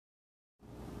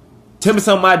Tell me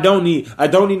something I don't need. I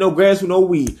don't need no grass with no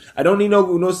weed. I don't need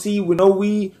no seed with no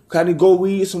weed. Kind of go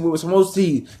weed with some more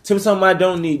seed. Tell me something I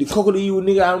don't need. The cocoa to you,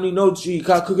 nigga, I don't need no tree.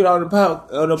 Cause I cook it out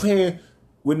on the pan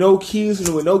with no keys.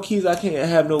 And with no keys, I can't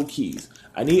have no keys.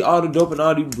 I need all the dope and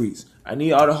all these beats. I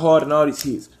need all the hard and all these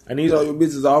hits. I need all your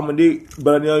bitches all my dick.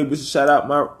 But I need all your bitches shout out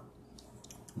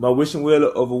my wishing well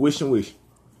of a wishing wish.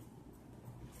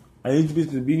 I need you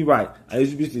bitches to be right. I need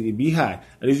you bitches to be high.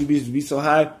 I need you bitches to be so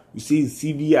high, you see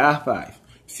ZVI 5.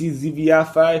 You see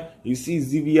ZVI 5, you see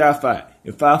ZVI 5.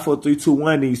 In 5, 4, 3, 2,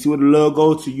 1, then you see where the love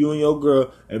goes to you and your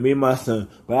girl and me and my son.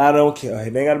 But I don't care.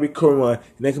 It ain't gotta be Korean.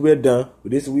 It ain't gonna be a done.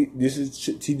 But this is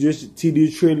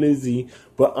Tedetrilzzy.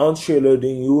 But I'm triller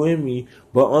than you and me.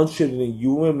 But I'm triller than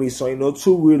you and me. So ain't no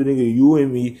two real nigga, you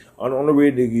and me. On the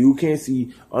red nigga, you can't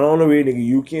see. On the red nigga,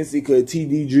 you can't see. Cause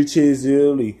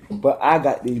Tedetrilzzy. But I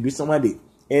got these bitches on my dick.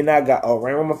 And I got a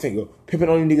ring on my finger. Pimping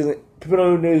on you niggas. Pimping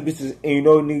on you niggas bitches. And you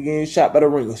know niggas getting shot by the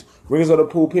ringers. Ringers of the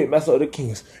pool pit, master of the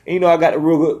kings. And you know I got the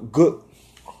real good.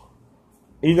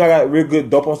 And you know I got real good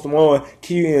dope on some more.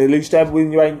 Key and leave you stab it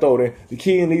with you right and throw it. The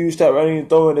key and leave you stab right and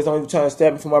throw it. That's only trying to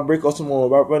stab me for my break or some more.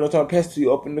 Right now trying to pass to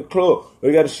you up in the club. But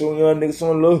you gotta show young niggas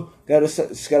some love. Gotta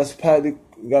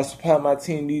supply my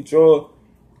team these drugs.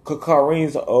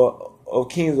 Cocaines or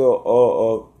kings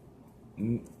or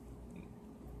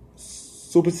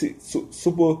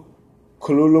super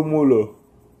Kalula Mula.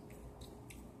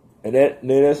 And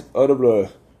that's other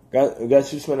blood.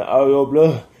 Got you spending all your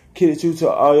blood. Kid you to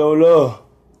all your love.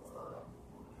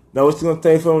 Now what you gonna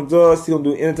take from drugs? You gonna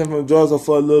do anything from drugs or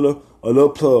for a little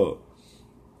plug.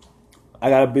 I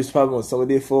got a bitch probably on some of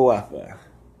this for Wi-Fi.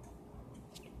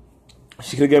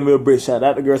 She could've gave me a brick. Shout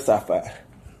out to girl Sci-Fi.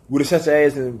 Would've shot your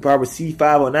ass in probably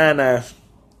C5 or 99 if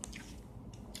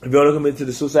you don't come into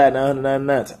the suicide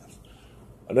 999 times.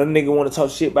 Another nigga wanna talk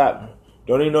shit about me.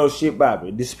 Don't even know shit about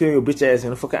me. Disappear your bitch ass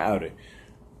in the fucking outer.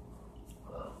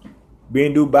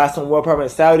 Being due by some world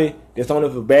apartment in Saudi, that's only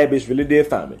if a bad bitch really did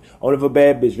find me. Only if a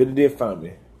bad bitch really did find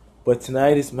me. But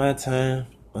tonight is my time.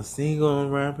 I'm single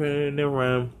and rapping and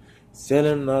rhyme.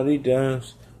 Selling all these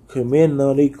dimes. Committing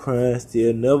all these crimes.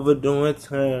 Still never doing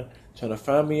time. Trying to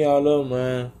find me all of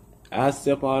mine. I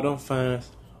accept all them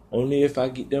fines. Only if I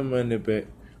get them money back.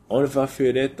 Only if I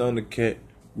feel that Thundercat.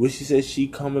 Wish she said she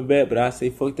coming back, but I say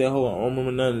fuck that hoe. I don't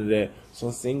remember none of that. So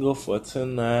I'm single for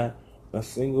tonight. I'm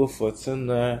single for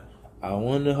tonight. I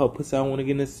wonder her pussy, I wanna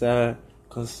get inside.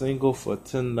 Cause single for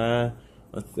tonight.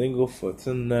 I'm single for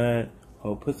tonight.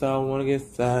 Her pussy, I wanna get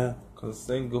inside. Cause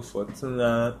single for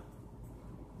tonight.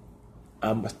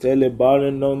 I'm steadily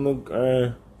balling on the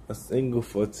ground. I'm single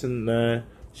for tonight.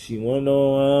 She wanna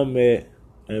know where I'm at.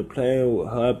 And playing with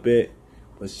her bet.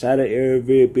 But shout out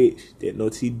every bitch that know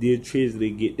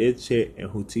Tedetrilzzy get that check. And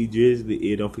who Tedetrilzzy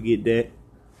is, don't forget that.